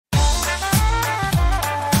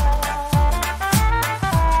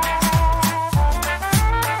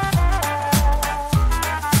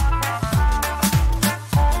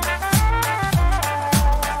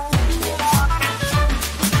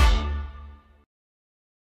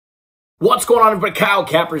What's going on, everybody? Kyle,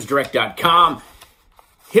 CappersDirect.com.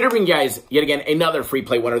 Here to bring you guys, yet again, another free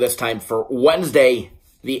play winner, this time for Wednesday,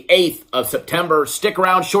 the 8th of September. Stick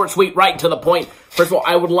around, short, sweet, right to the point. First of all,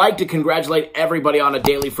 I would like to congratulate everybody on a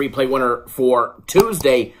daily free play winner for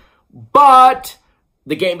Tuesday, but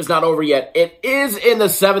the game is not over yet. It is in the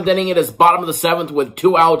 7th inning. It is bottom of the 7th with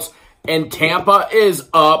 2 outs, and Tampa is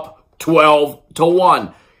up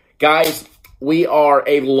 12-1. Guys, we are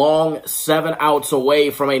a long 7 outs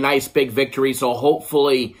away from a nice big victory, so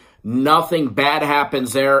hopefully nothing bad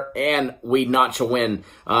happens there and we notch a win.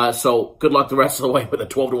 So good luck the rest of the way with a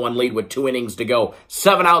 12-1 lead with 2 innings to go.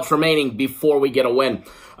 7 outs remaining before we get a win.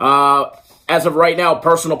 As of right now,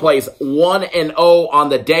 personal plays 1-0 on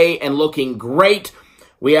the day and looking great.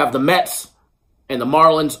 We have the Mets and the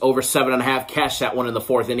Marlins over 7.5. Cash that one in the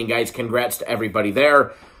 4th inning, guys. Congrats to everybody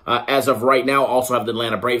there. As of right now, also have the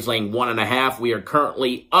Atlanta Braves laying 1.5. We are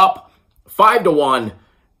currently up 5-1,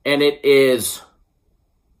 and it is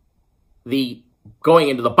going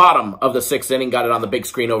into the bottom of the 6th inning. Got it on the big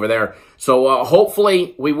screen over there. So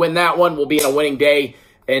hopefully we win that one. We'll be in a winning day.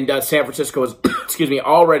 And San Francisco is,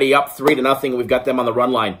 already up 3-0. We've got them on the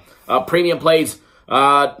run line. Premium plays,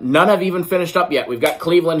 none have even finished up yet. We've got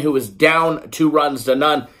Cleveland, who is down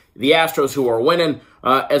 2-0. The Astros, who are winning,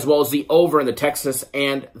 as well as the over in the Texas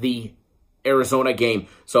and the Arizona game.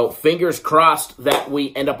 So fingers crossed that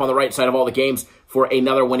we end up on the right side of all the games for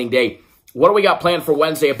another winning day. What do we got planned for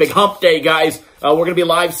Wednesday? A big hump day, guys. We're going to be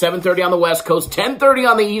live 7:30 on the West Coast, 10:30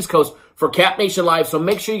 on the East Coast for Cap Nation Live. So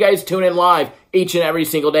make sure you guys tune in live each and every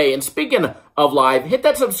single day. And speaking of live, hit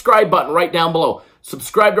that subscribe button right down below.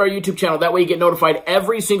 Subscribe to our YouTube channel. That way you get notified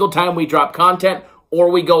every single time we drop content or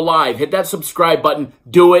we go live. Hit that subscribe button.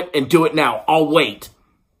 Do it, and do it now. I'll wait.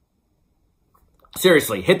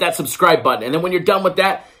 Seriously, hit that subscribe button. And then when you're done with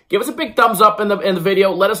that, give us a big thumbs up in the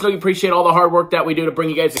video. Let us know you appreciate all the hard work that we do to bring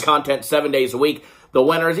you guys the content 7 days a week. The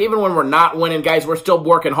winners, even when we're not winning, guys, we're still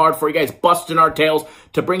working hard for you guys, busting our tails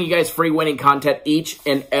to bring you guys free winning content each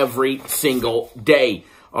and every single day.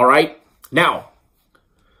 All right? Now,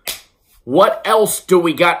 what else do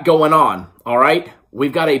we got going on? All right?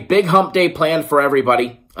 We've got a big hump day planned for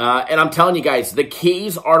everybody. And I'm telling you guys, the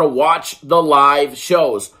keys are to watch the live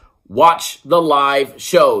shows. Watch the live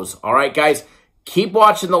shows. All right, guys? Keep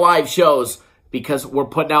watching the live shows because we're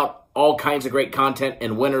putting out all kinds of great content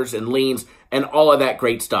and winners and leans and all of that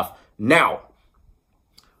great stuff. Now,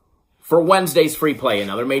 for Wednesday's free play,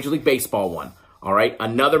 another Major League Baseball one. All right,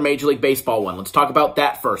 another Major League Baseball one. Let's talk about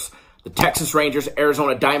that first. The Texas Rangers,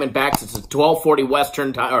 Arizona Diamondbacks. It's a 12:40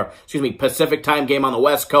 Western time, Pacific time game on the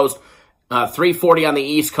West Coast. 3:40 on the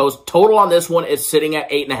East Coast. Total on this one is sitting at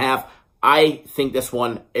 8.5. I think this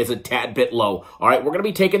one is a tad bit low. All right, we're going to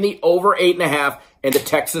be taking the over 8.5 in the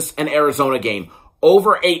Texas and Arizona game.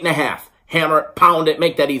 Over 8.5. Hammer it, pound it,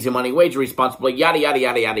 make that easy money, wager responsibly, yada, yada,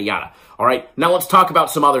 yada, yada, yada. All right, now let's talk about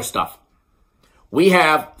some other stuff. We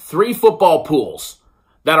have 3 football pools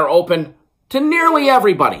that are open to nearly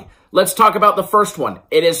everybody. Let's talk about the first one.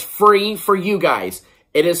 It is free for you guys.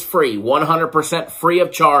 It is free, 100% free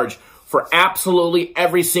of charge for absolutely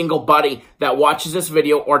every single buddy that watches this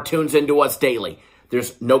video or tunes into us daily.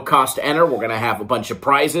 There's no cost to enter. We're going to have a bunch of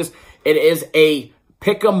prizes. It is a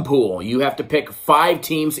pick'em pool. You have to pick 5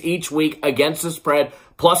 teams each week against the spread,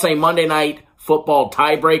 plus a Monday night football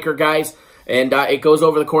tiebreaker, guys. And it goes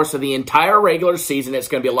over the course of the entire regular season. It's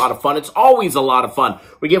going to be a lot of fun. It's always a lot of fun.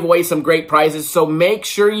 We give away some great prizes, so make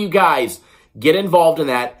sure you guys get involved in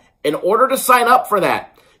that. In order to sign up for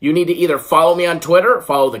that, you need to either follow me on Twitter,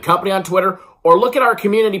 follow the company on Twitter, or look at our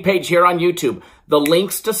community page here on YouTube. The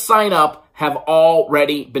links to sign up have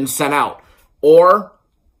already been sent out or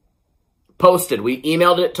posted. We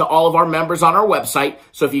emailed it to all of our members on our website.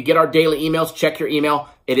 So if you get our daily emails, check your email.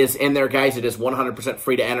 It is in there, guys. It is 100%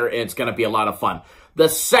 free to enter, and it's going to be a lot of fun. The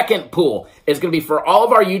second pool is going to be for all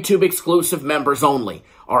of our YouTube exclusive members only.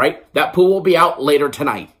 All right? That pool will be out later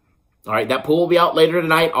tonight. All right? That pool will be out later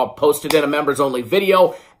tonight. I'll post it in a members only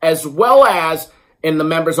video, as well as in the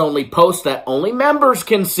members only post that only members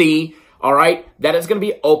can see. All right, that is going to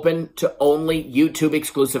be open to only YouTube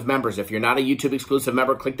exclusive members. If you're not a YouTube exclusive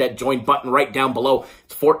member, click that join button right down below.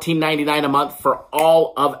 It's $14.99 a month for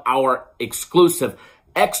all of our exclusive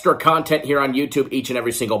extra content here on YouTube each and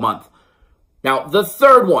every single month. Now, the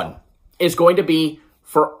third one is going to be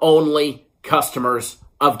for only customers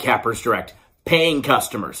of Cappers Direct, paying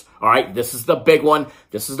customers. All right, this is the big one.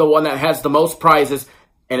 This is the one that has the most prizes,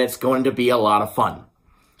 and it's going to be a lot of fun.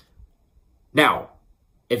 Now,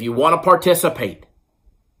 if you want to participate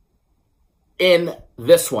in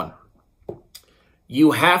this one,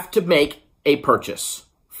 you have to make a purchase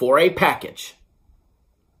for a package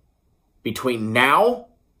between now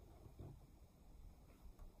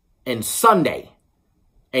and Sunday,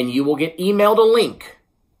 and you will get emailed a link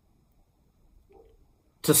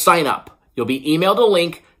to sign up. You'll be emailed a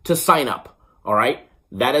link to sign up, all right?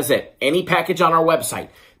 That is it. Any package on our website,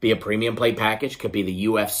 be a premium play package, could be the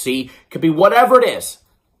UFC, could be whatever it is,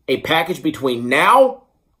 a package between now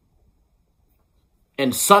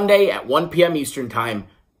and Sunday at 1 p.m. Eastern Time,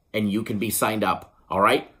 and you can be signed up, all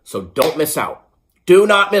right? So don't miss out. Do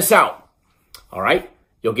not miss out, all right?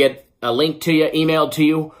 You'll get a link to you, emailed to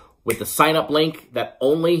you, with the sign-up link that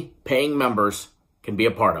only paying members can be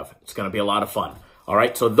a part of. It's going to be a lot of fun. All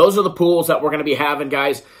right, so those are the pools that we're going to be having,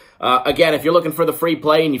 guys. Again, if you're looking for the free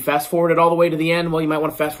play and you fast forward it all the way to the end, well, you might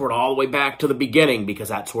want to fast forward all the way back to the beginning because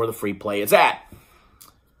that's where the free play is at.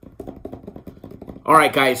 All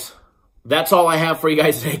right, guys, that's all I have for you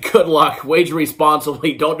guys today. Good luck. Wager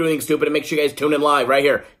responsibly. Don't do anything stupid. And make sure you guys tune in live right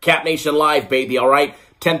here. Cap Nation Live, baby, all right?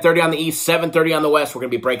 10:30 on the East, 7:30 on the West. We're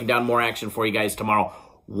going to be breaking down more action for you guys tomorrow.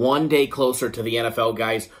 One day closer to the NFL,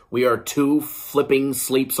 guys. We are 2 flipping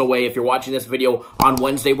sleeps away. If you're watching this video on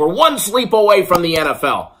Wednesday, we're 1 sleep away from the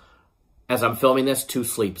NFL. As I'm filming this, 2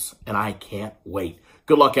 sleeps, and I can't wait.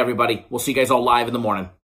 Good luck, everybody. We'll see you guys all live in the morning.